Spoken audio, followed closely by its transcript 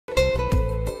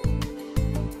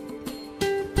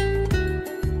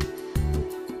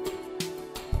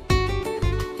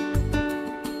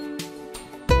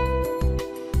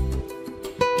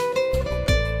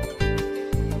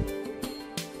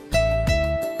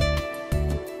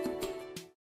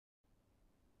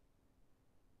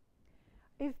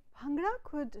Bhangra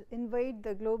could invade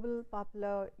the global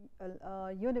popular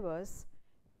universe,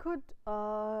 could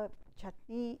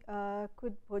Chutney,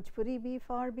 could Bhojpuri be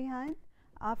far behind?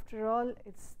 After all,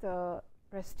 it's the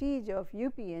prestige of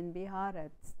UP and Bihar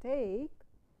at stake.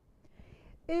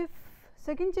 If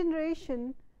second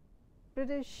generation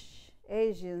British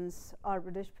Asians or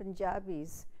British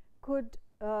Punjabis could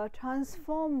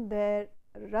transform their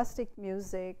rustic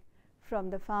music from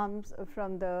the farms,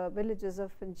 from the villages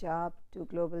of Punjab to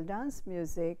global dance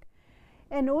music,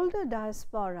 an older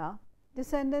diaspora,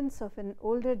 descendants of an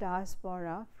older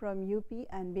diaspora from UP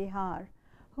and Bihar,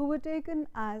 who were taken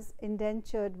as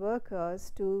indentured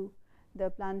workers to the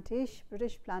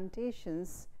British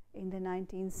plantations in the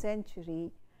 19th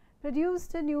century,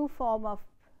 produced a new form of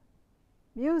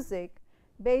music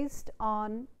based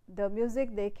on the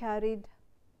music they carried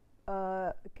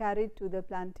to the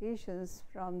plantations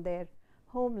from their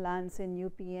homelands in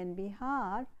UP and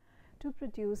Bihar, to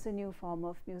produce a new form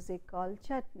of music called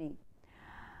Chutney.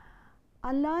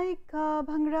 Unlike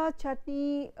Bhangra,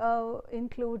 Chutney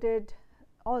included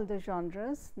all the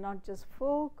genres, not just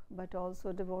folk but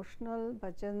also devotional,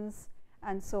 bhajans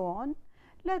and so on.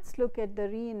 Let's look at the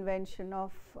reinvention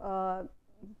of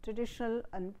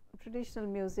traditional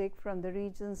music from the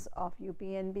regions of UP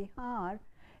and Bihar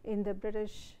in the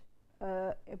British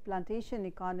plantation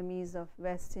economies of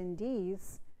West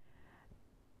Indies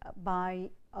by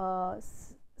the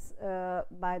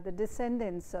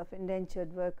descendants of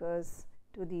indentured workers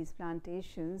to these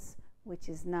plantations, which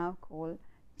is now called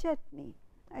Chutney.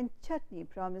 And Chutney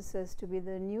promises to be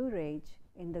the new rage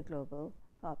in the global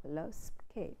popular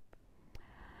scape.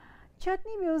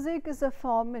 Chutney music is a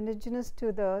form indigenous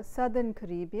to the southern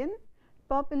Caribbean,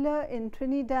 popular in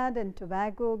Trinidad and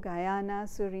Tobago, Guyana,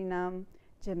 Suriname,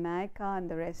 Jamaica and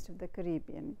the rest of the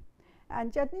Caribbean.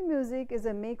 And Chutney music is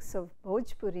a mix of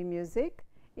Bhojpuri music,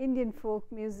 Indian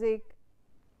folk music,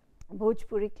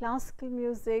 Bhojpuri classical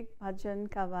music, bhajan,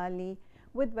 qawwali,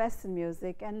 with Western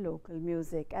music and local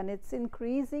music, and it's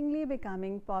increasingly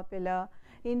becoming popular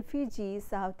in Fiji,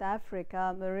 South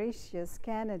Africa, Mauritius,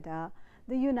 Canada,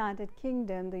 the United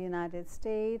Kingdom, the United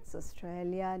States,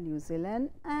 Australia, New Zealand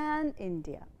and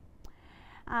India.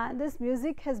 And this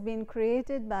music has been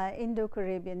created by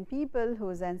Indo-Caribbean people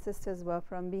whose ancestors were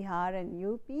from Bihar and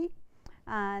UP,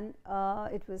 and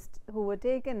who were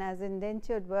taken as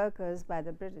indentured workers by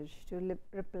the British to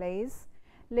replace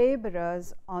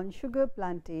laborers on sugar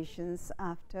plantations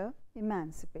after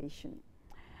emancipation.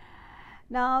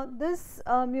 Now, this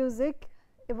music,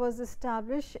 it was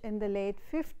established in the late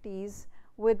 50s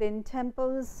within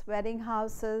temples, wedding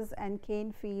houses and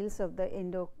cane fields of the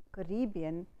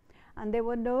Indo-Caribbean, and there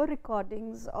were no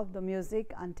recordings of the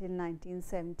music until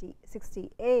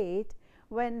 1968,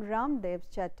 when Ramdev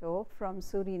Chatto from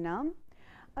Suriname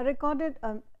recorded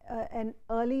an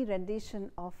early rendition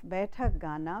of Baithak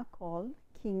Gana called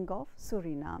King of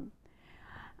Suriname,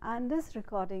 and this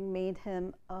recording made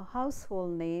him a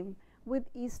household name with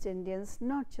East Indians,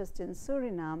 not just in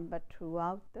Suriname but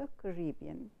throughout the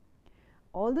Caribbean.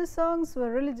 All the songs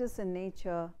were religious in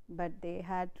nature, but they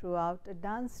had throughout a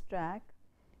dance track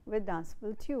with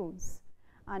danceable tunes.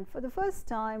 And for the first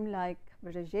time, like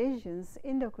British Asians,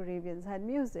 Indo-Caribbeans had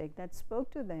music that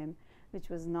spoke to them, which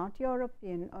was not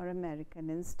European or American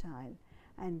in style.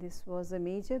 And this was a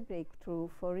major breakthrough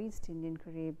for East Indian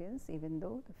Caribbeans, even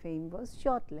though the fame was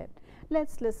short-lived.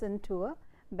 Let's listen to a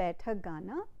Baithak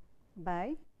Gana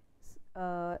by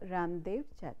Ramdev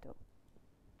Chatto.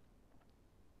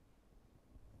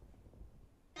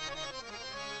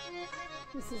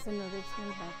 This is an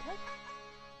original Baithak.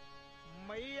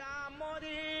 Maiya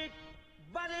mori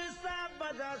barsa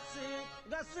badasi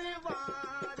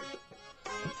raswari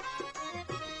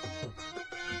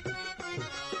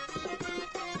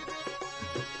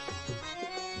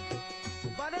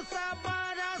barsa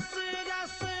baras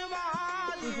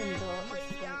raswari. Even though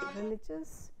it's very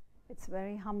religious, it's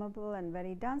very hummable and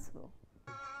very danceable.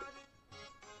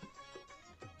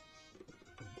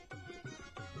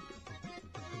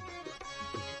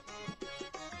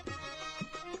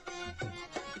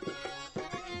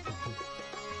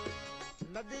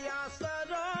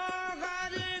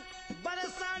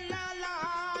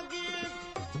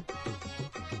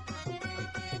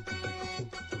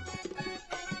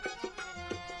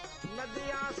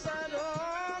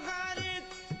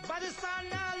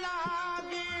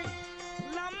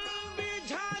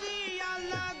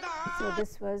 So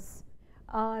this was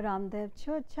Ramdev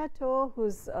Chatto,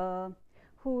 whose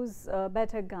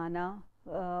Baithak Gana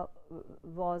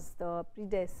was the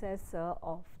predecessor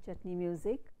of Chutney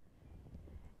music.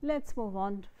 Let's move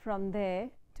on from there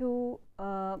to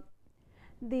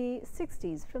the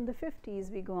 60s. From the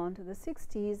 50s we go on to the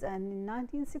 60s, and in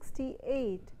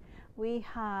 1968 we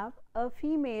have a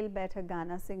female better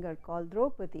Gana singer called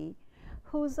Draupadi,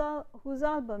 whose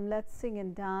album Let's Sing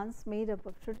and Dance, made up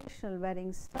of traditional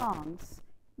wedding songs,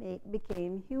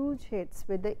 became huge hits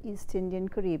with the East Indian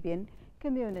Caribbean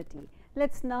community.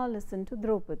 Let's now listen to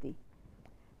Draupadi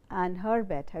and her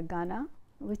better Gana,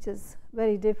 which is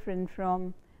very different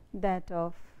from that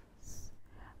of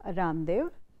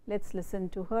Ramdev. Let's listen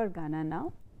to her Gana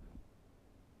now.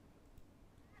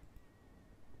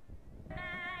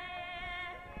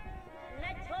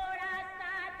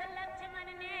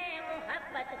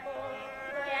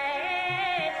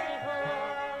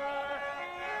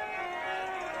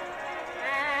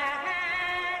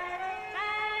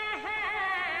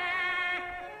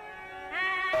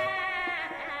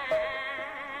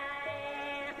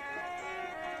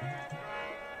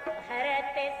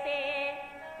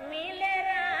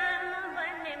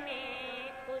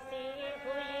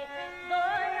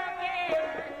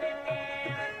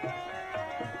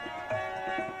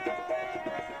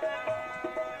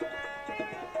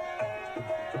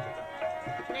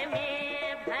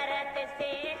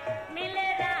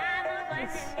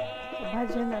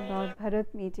 Bhajan about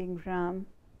Bharat meeting Ram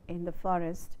in the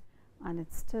forest, and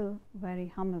it's still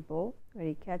very hummable,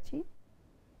 very catchy.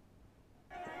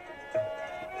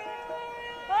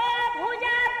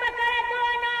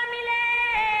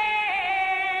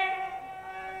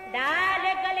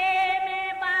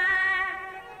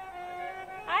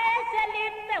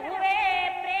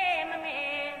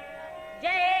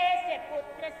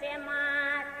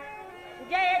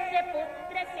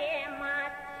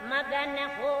 मगन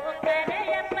होकर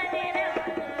अपने रंग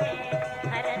में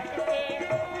भरत से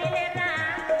मिले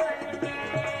Ram one में।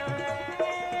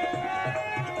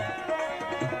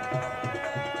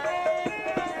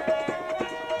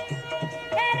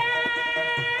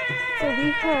 So we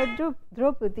heard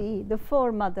Draupadi, the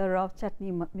foremother of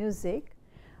Chutney music,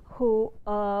 who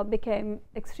became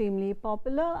extremely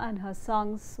popular, and her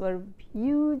songs were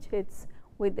huge hits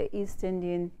with the East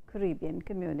Indian Caribbean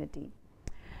community.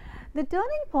 The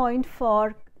turning point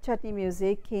for Chutney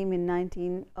music came in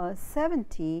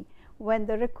 1970 when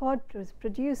the record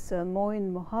producer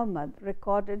Moin Muhammad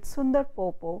recorded Sundar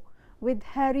Popo with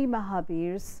Harry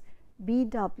Mahabir's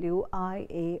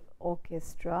BWIA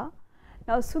orchestra.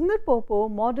 Now Sundar Popo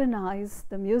modernized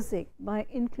the music by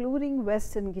including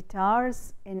Western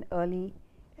guitars and early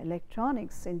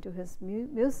electronics into his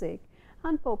music,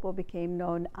 and Popo became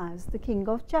known as the king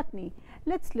of Chutney.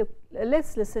 Let's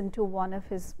listen to one of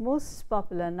his most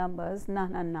popular numbers,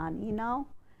 Nana Nani, now,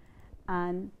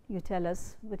 and you tell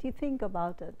us what you think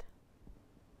about it.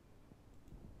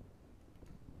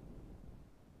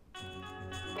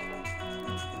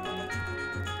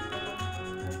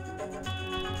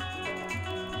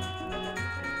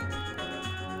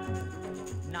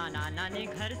 नाना नानी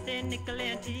घर से निकले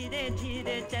धीरे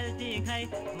धीरे चलती गई,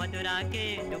 मथुरा के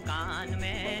दुकान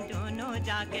में दोनों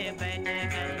जाके बैठे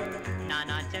गए।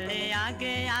 नाना चले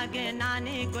आगे आगे,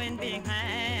 नानी क्वीन भी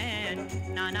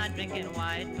है। नाना ड्रिंकिंग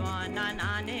वाइट वाइन,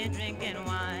 नानी ड्रिंकिंग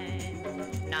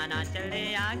वाइन। नाना चले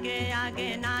आगे आगे,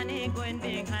 नानी क्वीन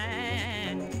भी है।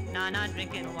 नाना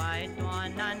ड्रिंकिंग वाइट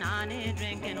वाइन, नानी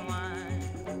drinking wine.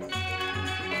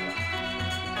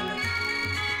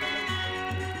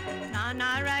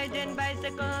 Nana riding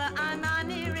bicycle,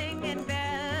 Anani ringing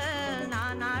bell.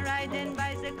 Nana riding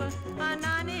bicycle,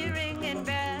 Anani ringing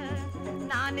bell.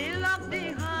 Nani lock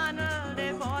the handle,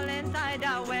 they fall inside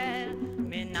a well.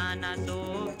 Me Nana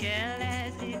so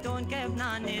careless, he don't keep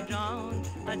Nani drown.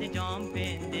 As he jump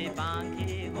in the bank,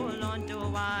 he hold on to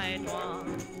white one.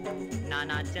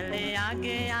 Nana chale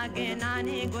aage aage,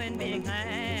 Nani going big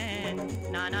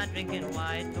hand. Nana drinking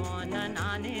white one,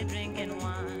 Nani drinking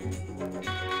wine.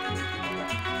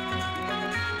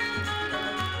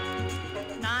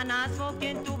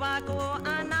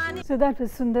 So that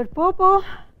was Sundar Popo,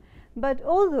 but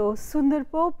although Sundar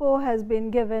Popo has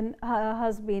been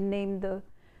named the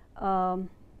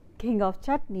king of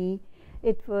Chutney,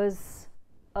 it was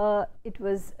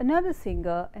another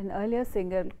singer, an earlier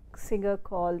singer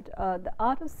called the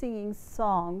art of singing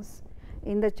songs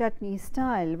in the Chutney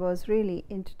style was really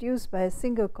introduced by a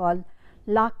singer called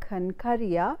Lakhan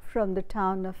Kariya from the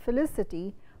town of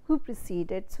Felicity, who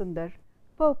preceded Sundar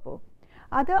Popo.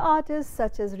 Other artists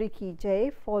such as Ricky Jay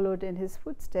followed in his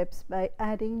footsteps by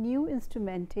adding new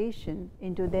instrumentation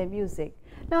into their music.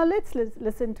 Now let's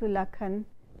listen to Lakhan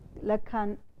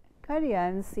Kariya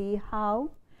and see how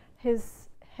his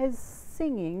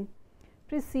singing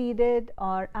preceded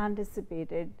or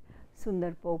anticipated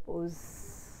Sundar Popo's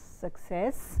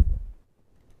success.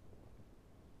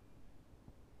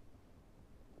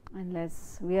 And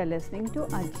we are listening to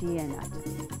Aji and Aja.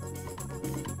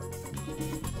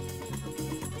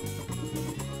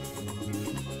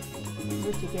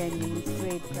 Which again means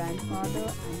great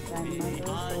grandfather and grandmother.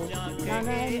 So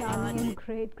Nana and Nani and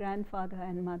great grandfather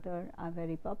and mother are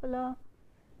very popular.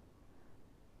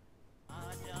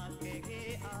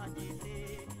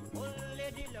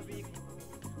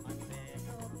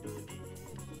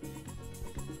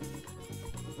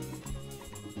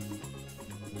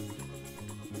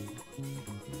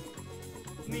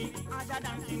 Me aja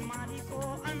dancing Mariko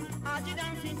and Aji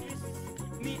dancing twist.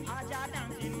 Me aja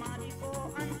dancing Mariko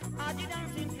and Aji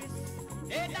dancing twist.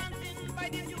 They dancing by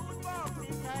the jukebox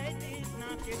inside this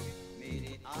market.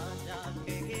 Mere aja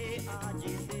kege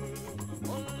Aji se,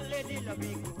 olle di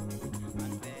labiku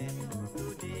and better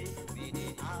today. Mere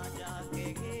aja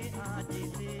kege Aji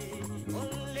se,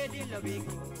 olle di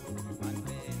labiku and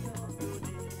better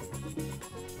today.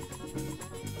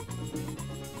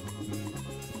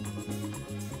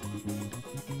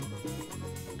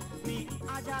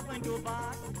 Aja going to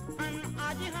bat and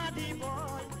Aji had the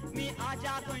ball. Me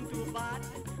Aja going to bat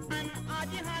and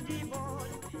Aji had the ball.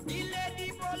 He let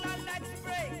the ball and let's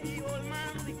break the old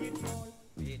man wicked ball.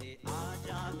 Mere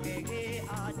Aja kege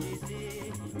Aji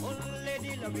se, olle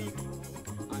di labiku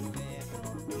and better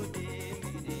today.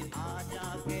 Mere Aja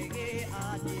kege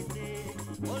Aji se,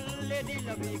 olle di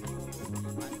labiku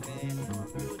and better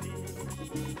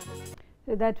today.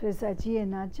 So that was Aji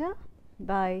and Aja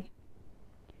by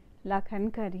Lakhan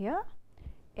Kariya,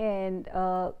 and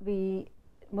we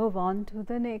move on to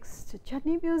the next.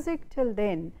 Chutney music till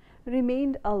then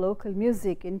remained a local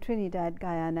music in Trinidad,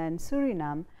 Guyana and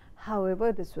Suriname.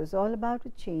 However, this was all about to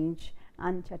change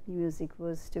and chutney music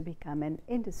was to become an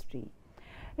industry.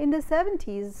 In the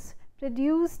 70s,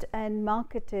 produced and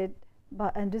marketed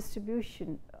and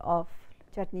distribution of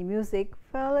chutney music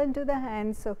fell into the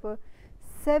hands of a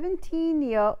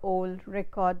 17-year-old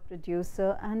record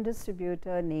producer and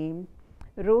distributor named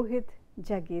Rohit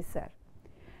Jagesar.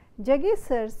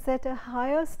 Jagesar set a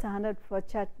higher standard for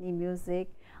chutney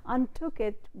music and took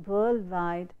it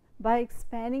worldwide by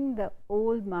expanding the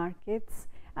old markets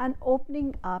and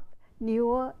opening up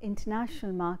newer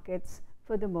international markets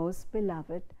for the most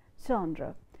beloved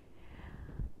genre.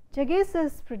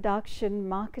 Jagesar's production,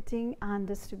 marketing and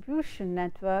distribution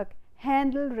network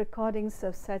handled recordings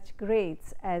of such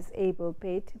greats as Abel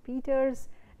Peters,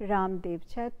 Ramdev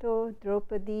Chetto,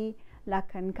 Draupadi,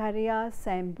 Lakhan Kariya,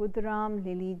 Sam Budram,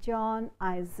 Lily John,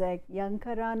 Isaac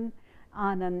Yankaran,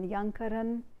 Anand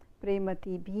Yankaran,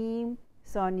 Premati Bhim,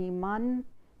 Sonny Mann,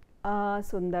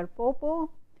 Sundar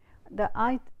Popo, the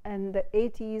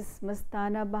 80s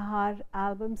Mastana Bahar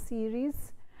album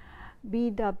series,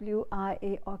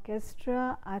 BWIA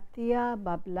Orchestra, Atiya,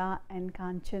 Babla and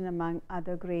Kanchan among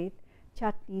other great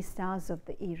chutney stars of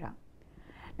the era.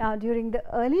 Now, during the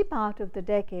early part of the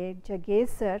decade,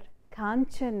 Jagesar,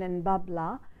 Kanchan and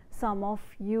Babla, some of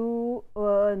you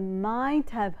might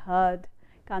have heard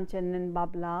Kanchan and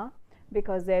Babla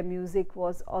because their music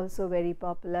was also very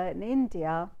popular in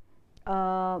India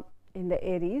in the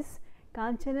 80s.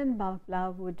 Kanchan and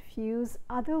Babla would fuse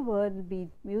other world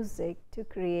beat music to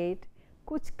create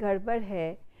Kuch Gadbad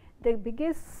Hai, the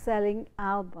biggest selling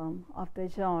album of the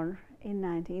genre in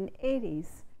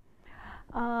 1980s.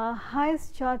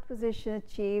 Highest chart position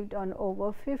achieved on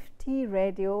over 50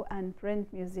 radio and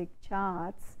print music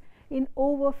charts in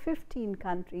over 15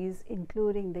 countries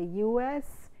including the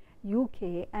US,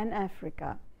 UK and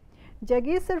Africa.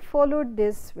 Jagesar followed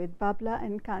this with Babla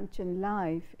and Kanchan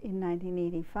Live in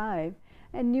 1985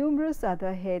 and numerous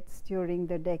other hits during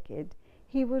the decade.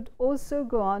 He would also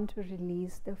go on to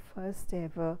release the first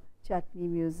ever chutney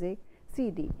music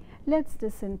CD. Let's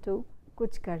listen to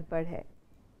Kuch Gadbad Hai.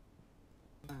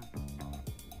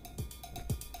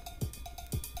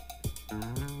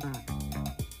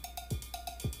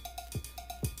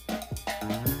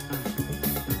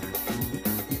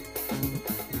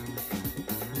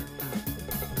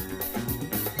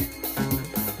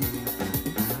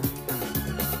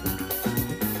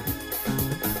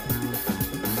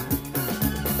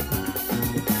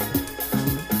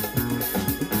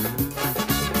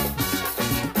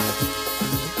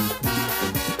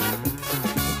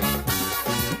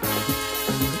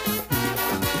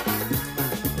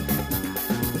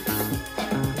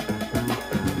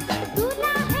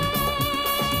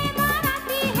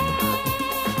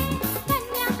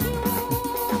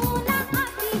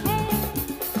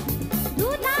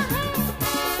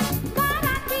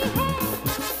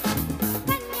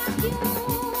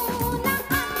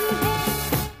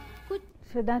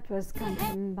 So that was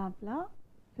Kanchan Babla,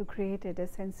 who created a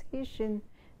sensation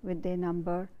with their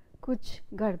number Kuch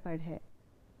Gadbad Hai.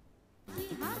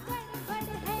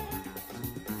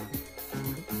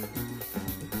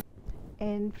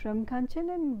 And from Kanchan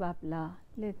and Babla,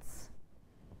 let's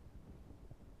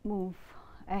move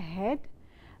ahead.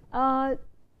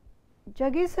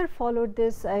 Jagisar followed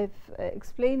this, I've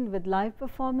explained, with live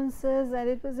performances, and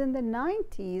it was in the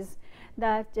 90s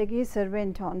that Jagisar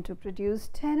went on to produce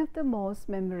 10 of the most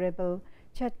memorable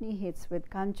Chutney hits with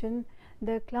Kanchan,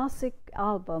 the classic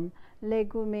album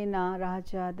Legu Mena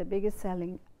Raja, the biggest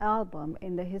selling album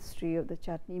in the history of the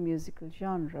Chutney musical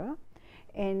genre.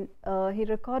 And he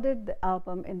recorded the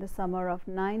album in the summer of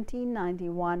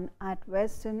 1991 at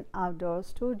Western Outdoor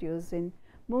Studios in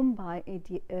Mumbai,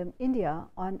 India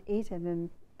on 8mm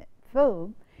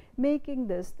film, making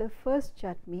this the first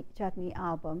Chutney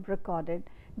album recorded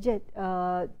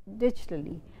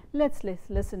digitally. Let's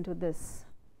listen to this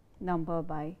number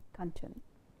by Kanchan.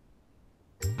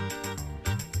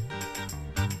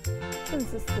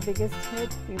 Since it's the biggest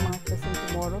hit, we might listen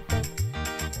to more of it.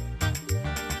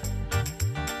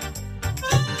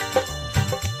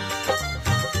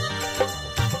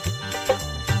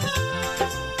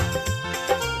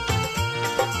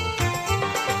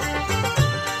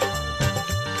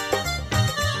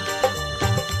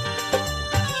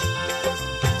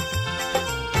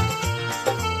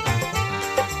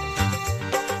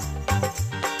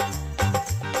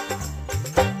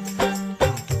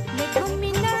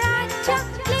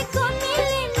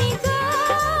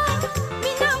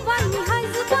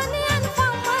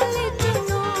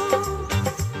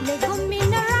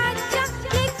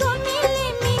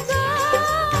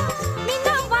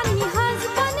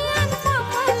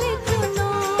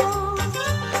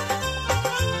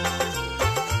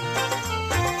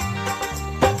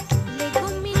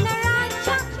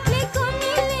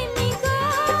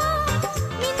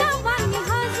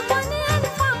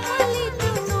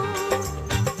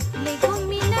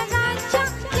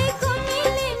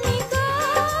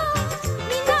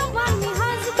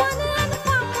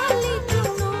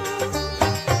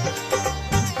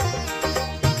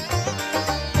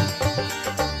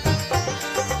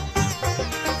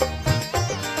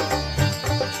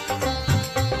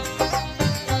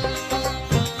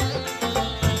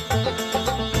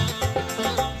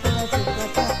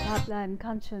 And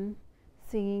Kanchan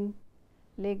singing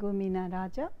Lego Meena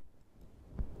Raja.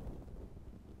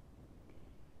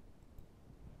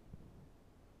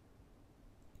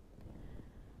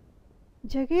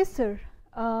 Jagisar,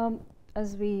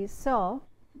 as we saw,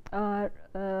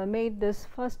 made this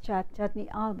first Chutney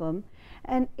album,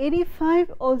 and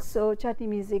 85 also Chutney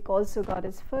music also got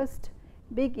its first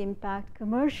big impact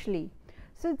commercially.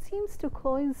 So it seems to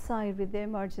coincide with the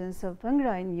emergence of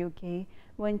Bhangra in UK,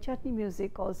 when Chutney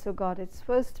music also got its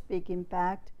first big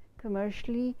impact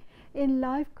commercially in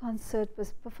live concert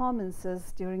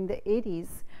performances during the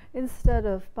 80s. Instead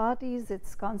of parties,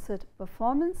 its concert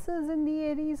performances in the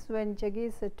 80s, when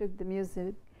Jagisar took the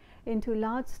music into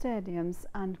large stadiums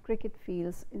and cricket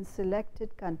fields in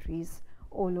selected countries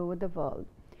all over the world.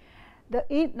 The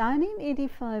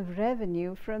 1985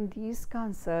 revenue from these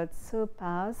concerts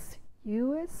surpassed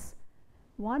US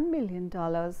 $1 million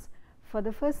for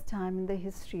the first time in the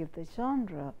history of the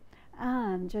genre,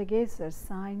 and Jagisar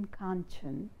signed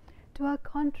Kanchan to a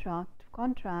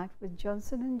contract with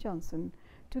Johnson & Johnson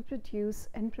to produce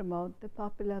and promote the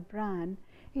popular brand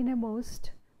in a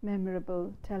most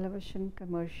memorable television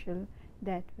commercial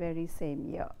that very same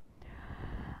year.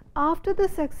 After the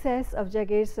success of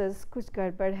Jagisar's Kuch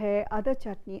Gadbad Hai, other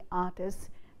Chutney artists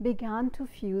began to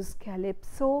fuse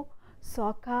calypso,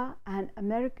 soca and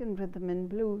American rhythm and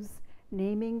blues,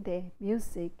 naming their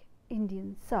music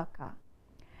Indian soca.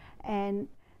 And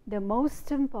the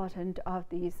most important of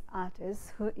these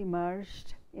artists who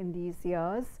emerged in these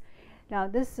years, now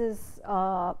this is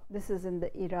in the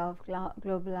era of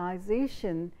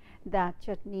globalization that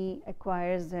Chutney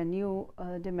acquires a new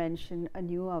dimension, a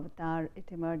new avatar.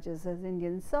 It emerges as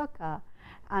Indian soca,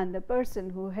 and the person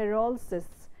who heralds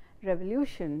this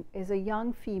revolution is a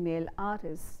young female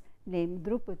artist named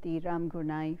Drupadi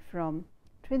Ramgurnai from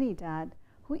Trinidad,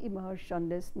 who emerged on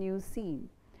this new scene.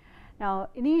 Now,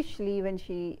 initially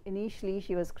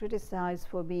she was criticized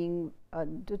for being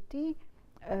dirty,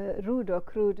 rude or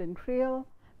crude and cruel,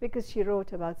 because she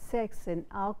wrote about sex and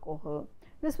alcohol.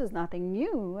 This was nothing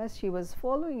new, as she was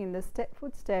following in the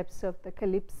footsteps of the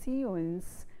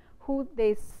calypsians, who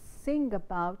they sing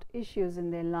about issues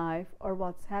in their life or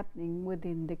what's happening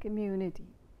within the community.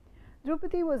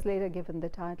 Drupadi was later given the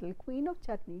title Queen of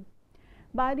Chutney.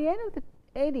 By the end of the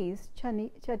 80s,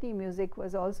 Chutney music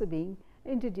was also being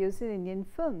introduced in Indian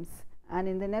films, and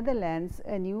in the Netherlands,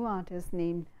 a new artist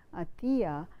named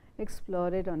Athiya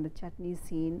exploded on the Chutney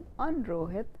scene on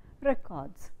Rohit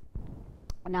Records.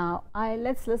 Now,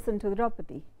 let's listen to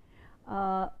Draupadi.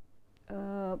 I'm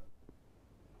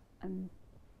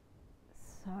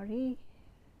sorry,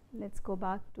 let's go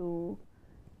back to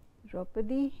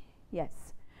Draupadi.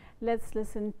 Yes, let's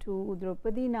listen to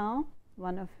Draupadi now,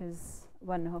 one of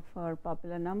her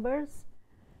popular numbers.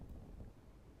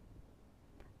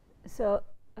 So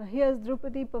here's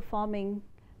Draupadi performing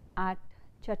at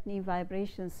Chutney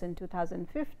Vibrations in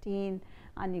 2015,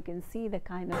 and you can see the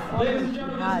kind of following she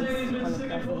has all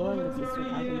across the world. This is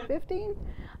 2015,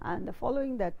 and the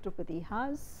following that Draupadi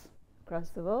has across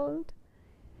the world,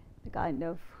 the kind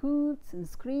of hoots and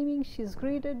screaming she's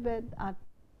greeted with at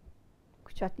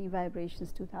Chutney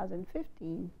Vibrations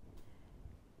 2015.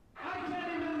 I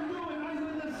can't even do it. I'm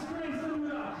a disgrace to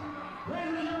it.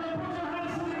 Ladies and gentlemen, put your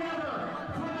hands together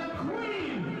for the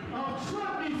queen of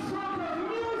Chutney soca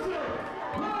music,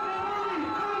 one and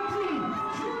only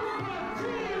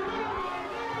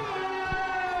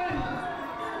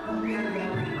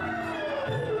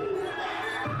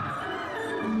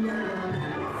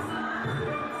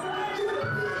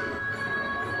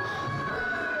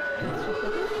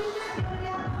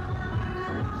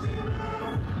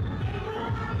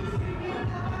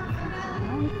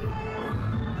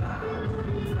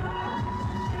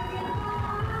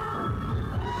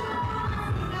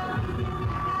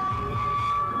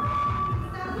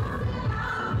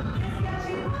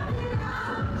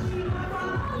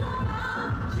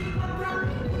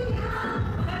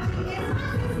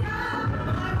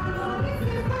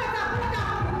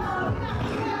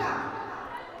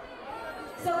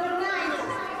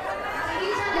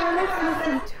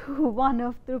one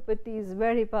of Draupadi's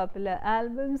very popular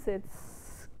albums.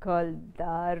 It's called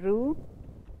Daru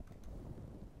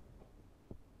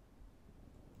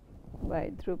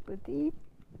by Draupadi.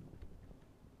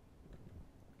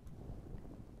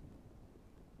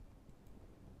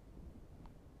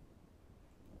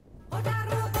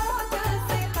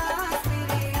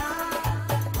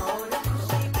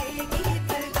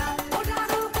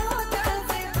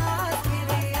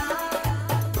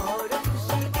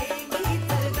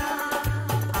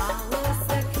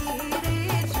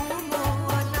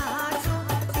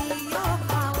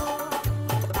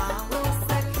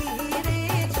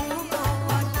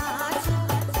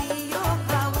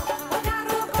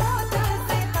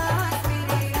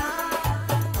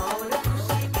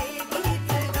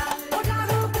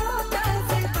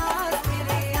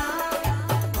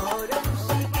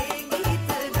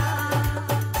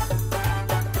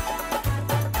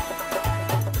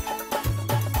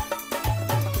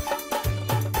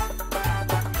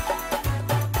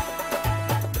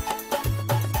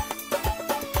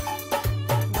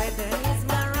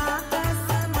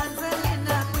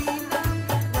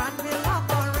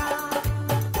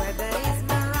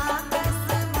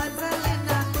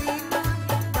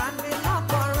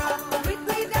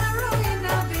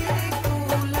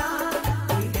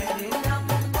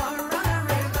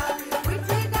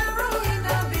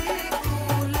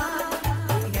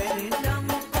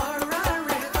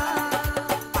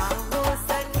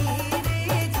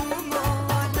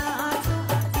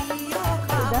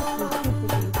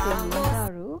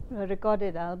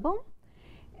 Recorded album.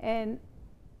 And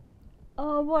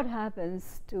what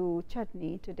happens to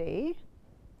Chutney today?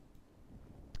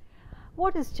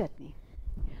 What is Chutney?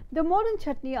 The modern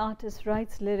Chutney artist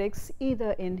writes lyrics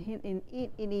either in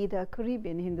either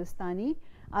Caribbean Hindustani,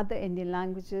 other Indian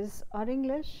languages, or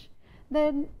English,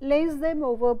 then lays them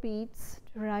over beats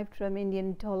derived from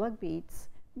Indian dholak beats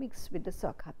mixed with the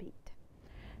soca beat.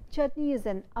 Chutney is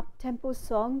an up-tempo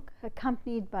song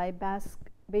accompanied by bass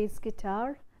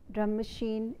guitar, drum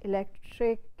machine,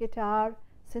 electric guitar,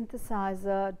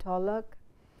 synthesizer, dholak,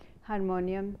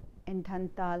 harmonium, and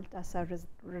dhantal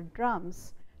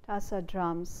tasa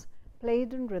drums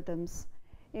played in rhythms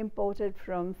imported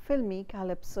from filmy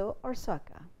calypso or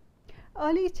soca.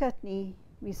 Early Chutney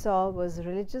we saw was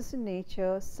religious in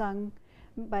nature, sung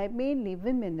by mainly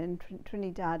women in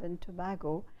Trinidad and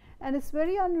Tobago, and it's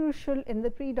very unusual in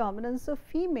the predominance of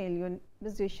female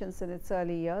musicians in its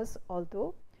early years,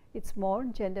 although it's more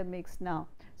gender mixed now.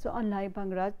 So unlike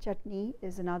Bhangra, Chutney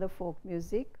is another folk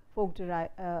music, which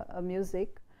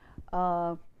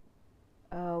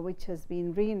has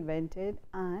been reinvented,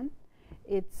 and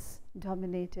it's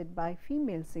dominated by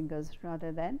female singers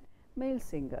rather than male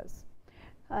singers.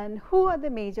 And who are the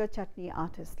major Chutney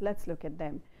artists? Let's look at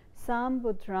them. Sam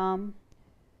Budram,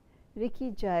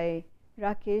 Ricky Jai,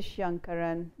 Rakesh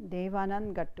Yankaran,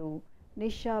 Devanand Gattu,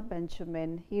 Nisha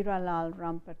Benjamin, Hiralal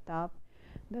Rampratap,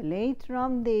 the late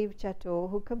Ramdev Chatto,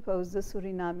 who composed the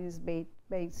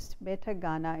Surinamese-based Beta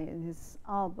Gana in his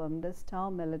album The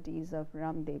Star Melodies of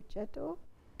Ramdev Chatto,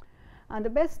 And the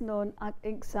best known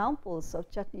examples of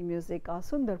chutney music are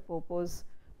Sundar Popo's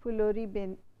Fulori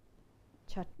Bin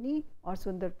Chutney or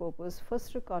Sundar Popo's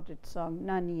first recorded song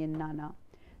Nani and Nana,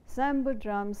 Sambo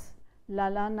drums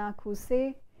Lalana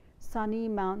Khuse, Sunny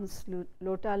Man's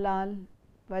Lotalal,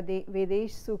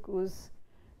 Vedesh Suku's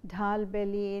Dhal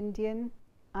Belly Indian,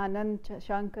 Anand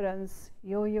Shankaran's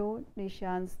Yo-Yo,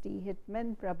 Nishan's D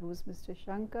Hitman, Prabhu's Mr.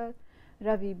 Shankar,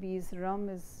 Ravi B's Rum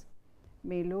is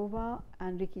Melova,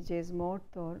 and Ricky J's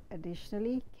Mortor,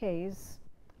 additionally K's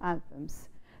albums.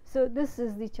 So this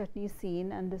is the chutney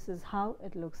scene, and this is how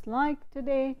it looks like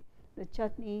today. The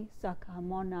Chutney Soca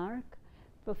Monarch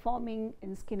performing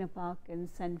in Skinner Park in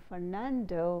San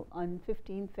Fernando on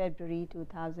 15 February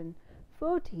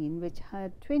 2014, which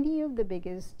had 20 of the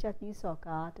biggest chutney soca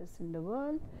artists in the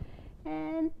world,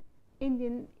 and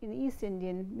in East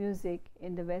Indian music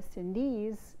in the West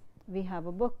Indies. We have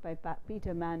a book by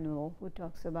Peter Manuel who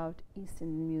talks about East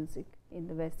Indian music in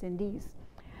the West Indies.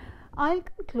 I'll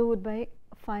conclude by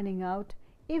finding out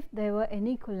if there were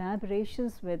any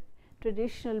collaborations with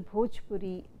traditional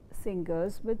Bhojpuri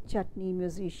singers with chutney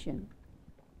musician,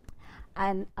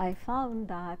 and I found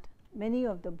that many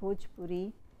of the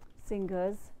Bhojpuri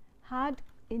singers had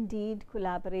indeed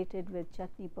collaborated with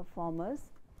chutney performers.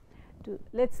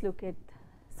 Let's look at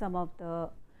some of the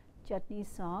chutney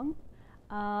song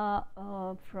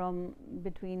from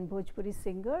between Bhojpuri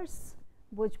singers,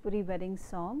 Bhojpuri wedding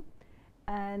song,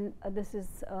 and this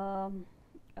is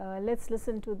let's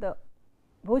listen to the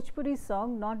Bhojpuri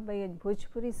song, not by a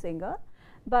Bhojpuri singer,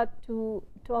 but to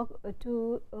talk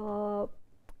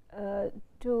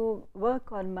to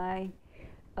work on my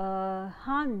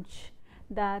hunch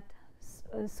that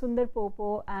Sundar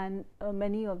Popo and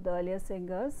many of the earlier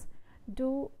singers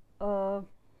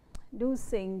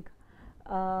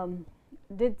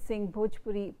did sing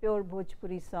Bhojpuri, pure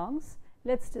Bhojpuri songs.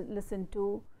 Let's listen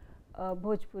to a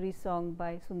Bhojpuri song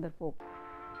by Sundar Popo.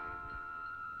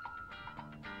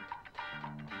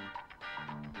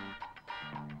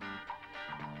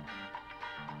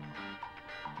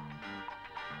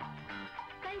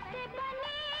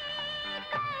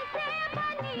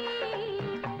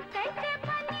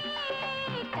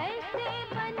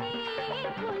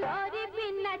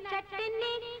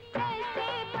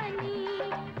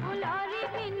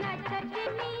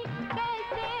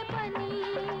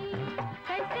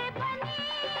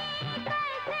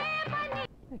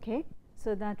 Okay,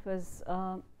 so that was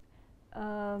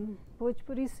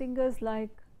Bhojpuri singers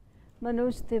like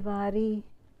Manoj Tiwari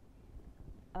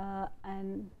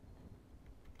and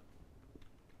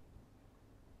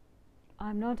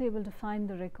I'm not able to find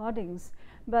the recordings,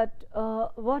 but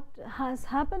what has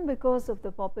happened because of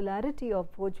the popularity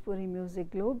of Bhojpuri music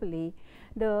globally,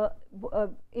 the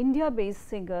India-based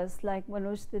singers like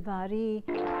Manoj Tiwari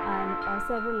and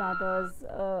several others,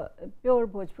 pure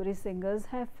Bhojpuri singers,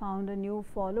 have found a new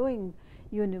following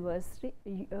universally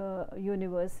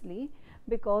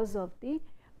because of the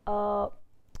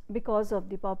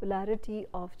popularity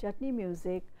of chutney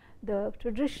music. The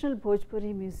traditional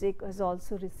Bhojpuri music has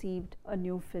also received a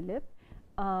new fillip,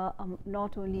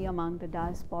 not only among the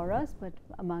diasporas but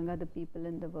among other people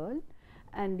in the world,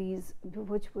 and these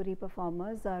Bhojpuri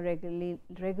performers are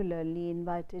regularly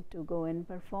invited to go and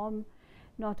perform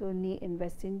not only in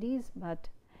West Indies but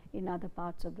in other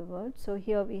parts of the world. So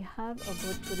here we have a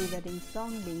Bhojpuri wedding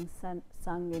song being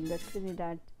sung in the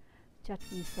Trinidad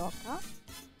Chutney Soca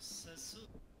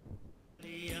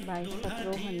by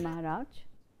Satrohan Maharaj.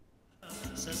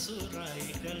 So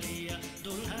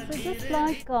just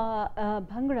like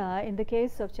Bhangra, in the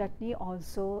case of chutney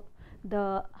also,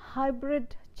 the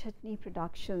hybrid chutney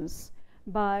productions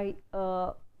by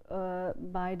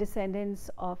descendants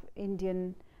of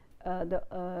Indian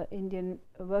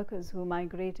workers who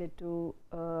migrated to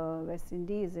West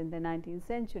Indies in the 19th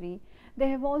century, they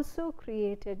have also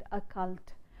created a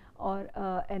cult or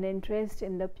an interest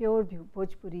in the pure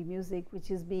Bhojpuri music, which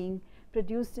is being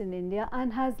produced in India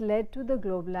and has led to the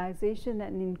globalization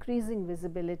and increasing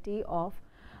visibility of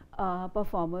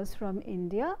performers from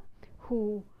India,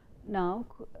 who now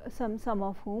some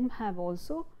of whom have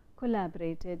also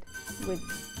collaborated with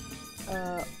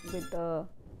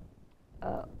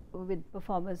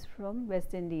performers from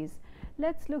West Indies.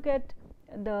 Let's look at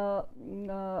the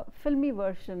filmy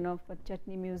version of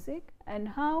chutney music and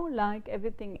how, like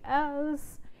everything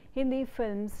else, Hindi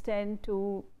films tend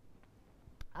to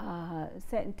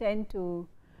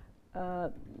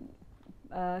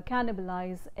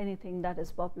cannibalize anything that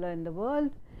is popular in the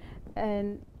world,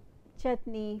 and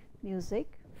chutney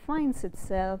music finds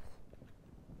itself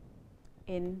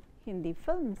in Hindi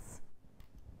films.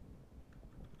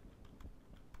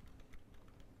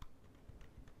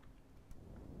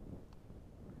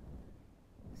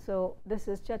 So this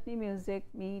is Chutney music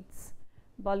meets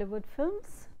Bollywood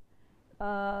films.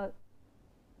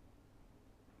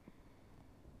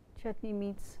 Chutney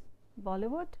meets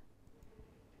Bollywood.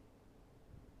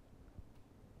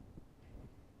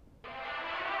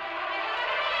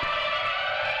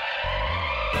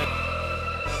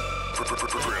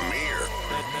 Premiere.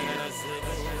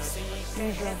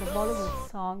 These are the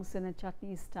Bollywood songs in a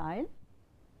Chutney style,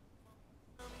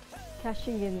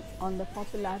 cashing in on the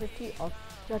popularity of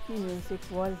Chutney music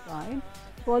worldwide.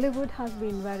 Bollywood has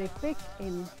been very quick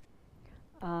in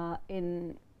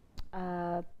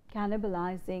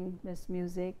cannibalizing this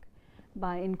music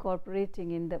by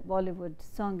incorporating in the Bollywood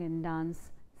song and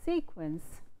dance sequence.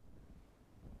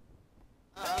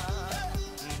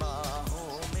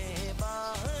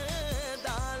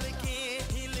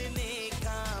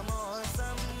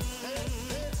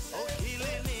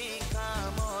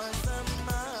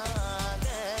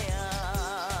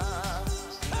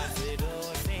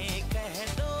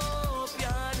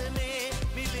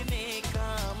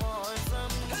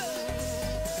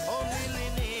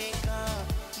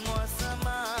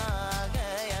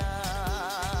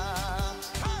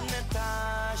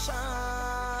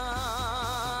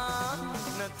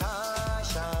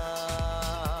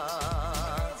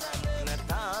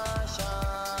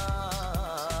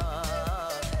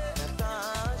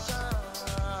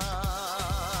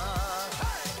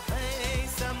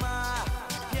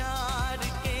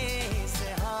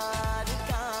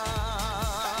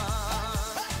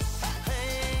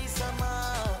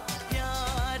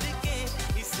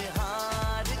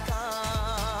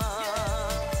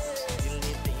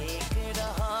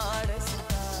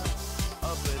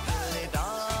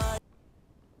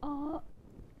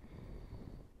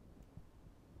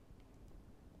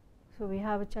 So we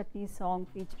have a Chutney song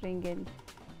featuring in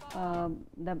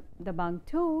the Bang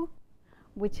 2,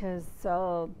 which has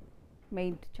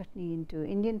made Chutney into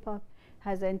Indian pop,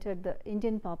 has entered the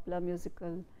Indian popular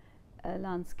musical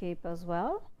landscape as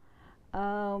well.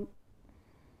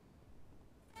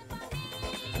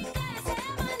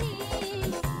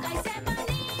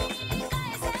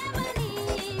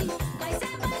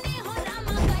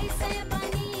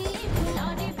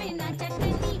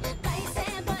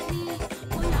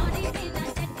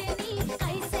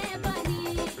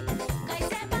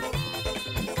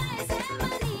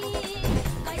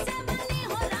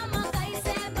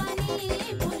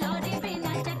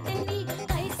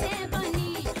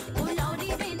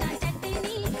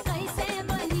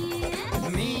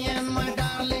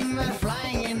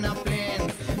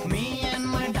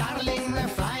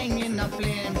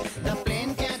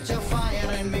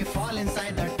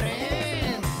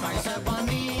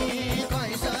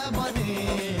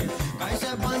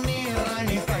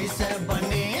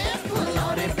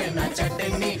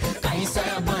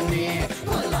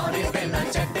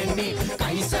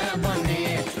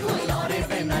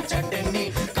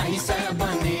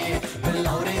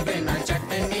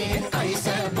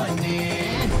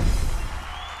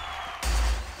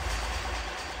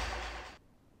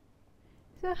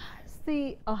 So has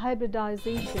the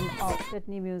hybridization of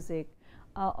Chutney music,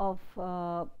 of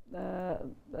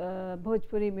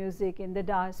Bhojpuri music in the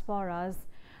diasporas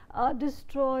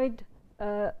destroyed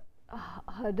the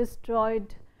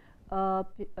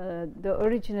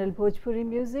original Bhojpuri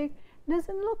music?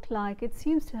 Doesn't look like. It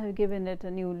seems to have given it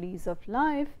a new lease of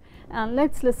life. And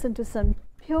let's listen to some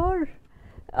pure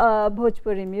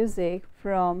Bhojpuri music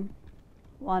from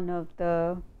one of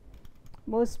the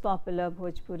most popular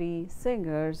Bhojpuri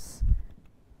singers,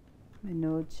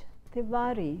 Manoj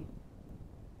Tiwari.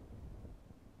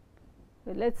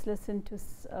 So let's listen to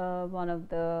one of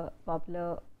the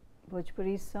popular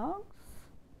Bhojpuri songs.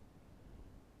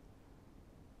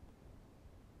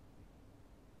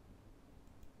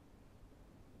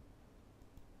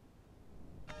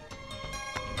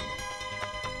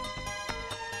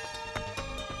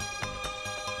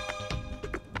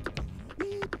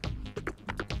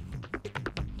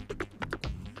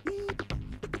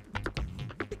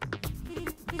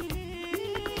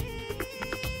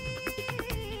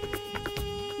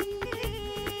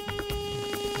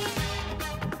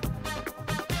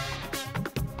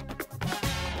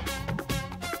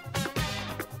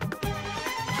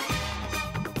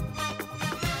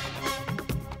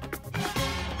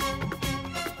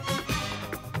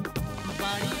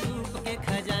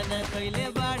 कैले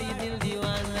बाड़ी दिल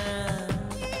दीवाना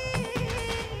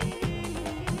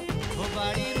हो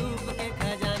बाड़ी रूप के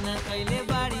खजाना कैले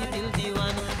बाड़ी दिल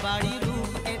दीवाना बाड़ी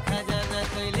रूप के खजाना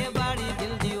कैले बाड़ी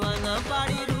दिल दीवाना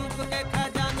बाड़ी रूप के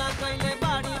खजाना कैले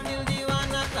बाड़ी दिल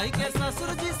दीवाना कह के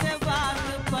ससुर जी से बात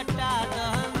पटा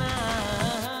दहना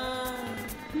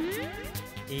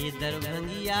ए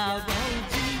दरभंगिया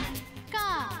भौजी का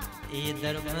ए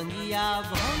दरभंगिया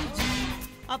भौजी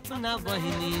अपना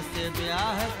बहिनी से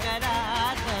ब्याह करा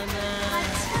देना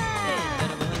ए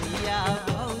दरभंगिया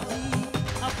भौजी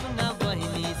अपना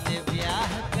बहिनी से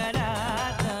ब्याह करा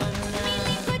देना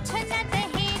मिली कुछ न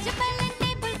दहेज पलंग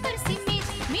टेबल कुर्सी मेज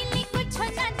मिली कुछ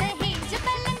न दहेज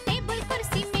पलंग टेबल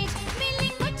कुर्सी मेज मिली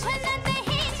कुछ न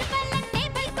दहेज पलंग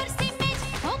टेबल कुर्सी मेज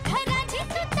हो खराजी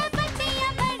तू त बतिया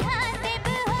बढ़ा देब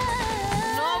हो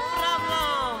नो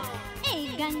प्रॉब्लम ए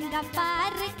गंगा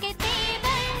पार के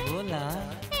देवर बोला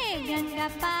ए गंगा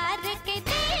पार के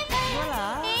देवर बोला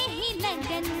एही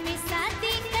लगन में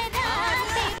शादी करा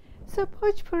दे So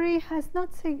Bhojpuri has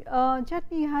not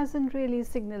Chutney hasn't really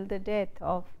signaled the death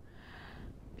of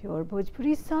pure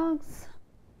Bhojpuri songs.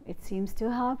 It seems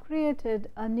to have created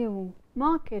a new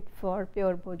market for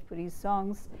pure Bhojpuri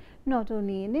songs, not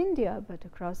only in India but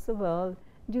across the world.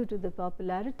 Due to the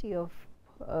popularity of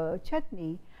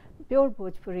Chutney, pure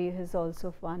Bhojpuri has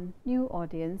also won new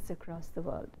audience across the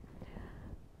world.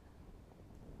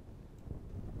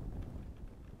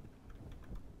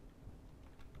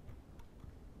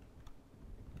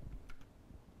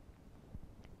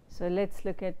 So let's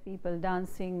look at people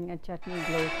dancing at Chutney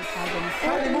Glow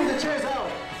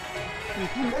 2007. We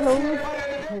conclude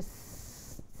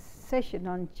this session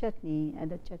on Chutney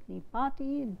at a Chutney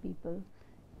party and people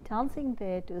dancing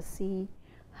there to see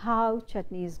how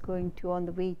Chutney is going to on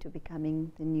the way to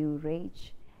becoming the new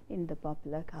rage in the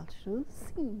popular cultural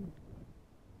scene.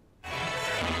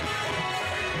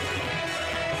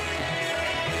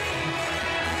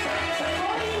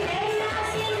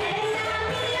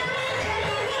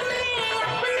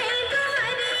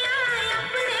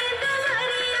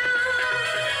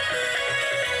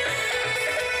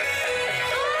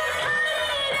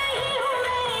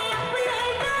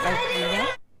 Like you know,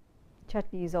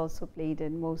 Chutney is also played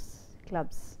in most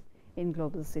clubs in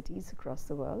global cities across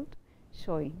the world,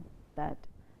 showing that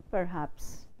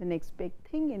perhaps the next big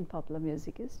thing in popular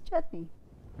music is Chutney.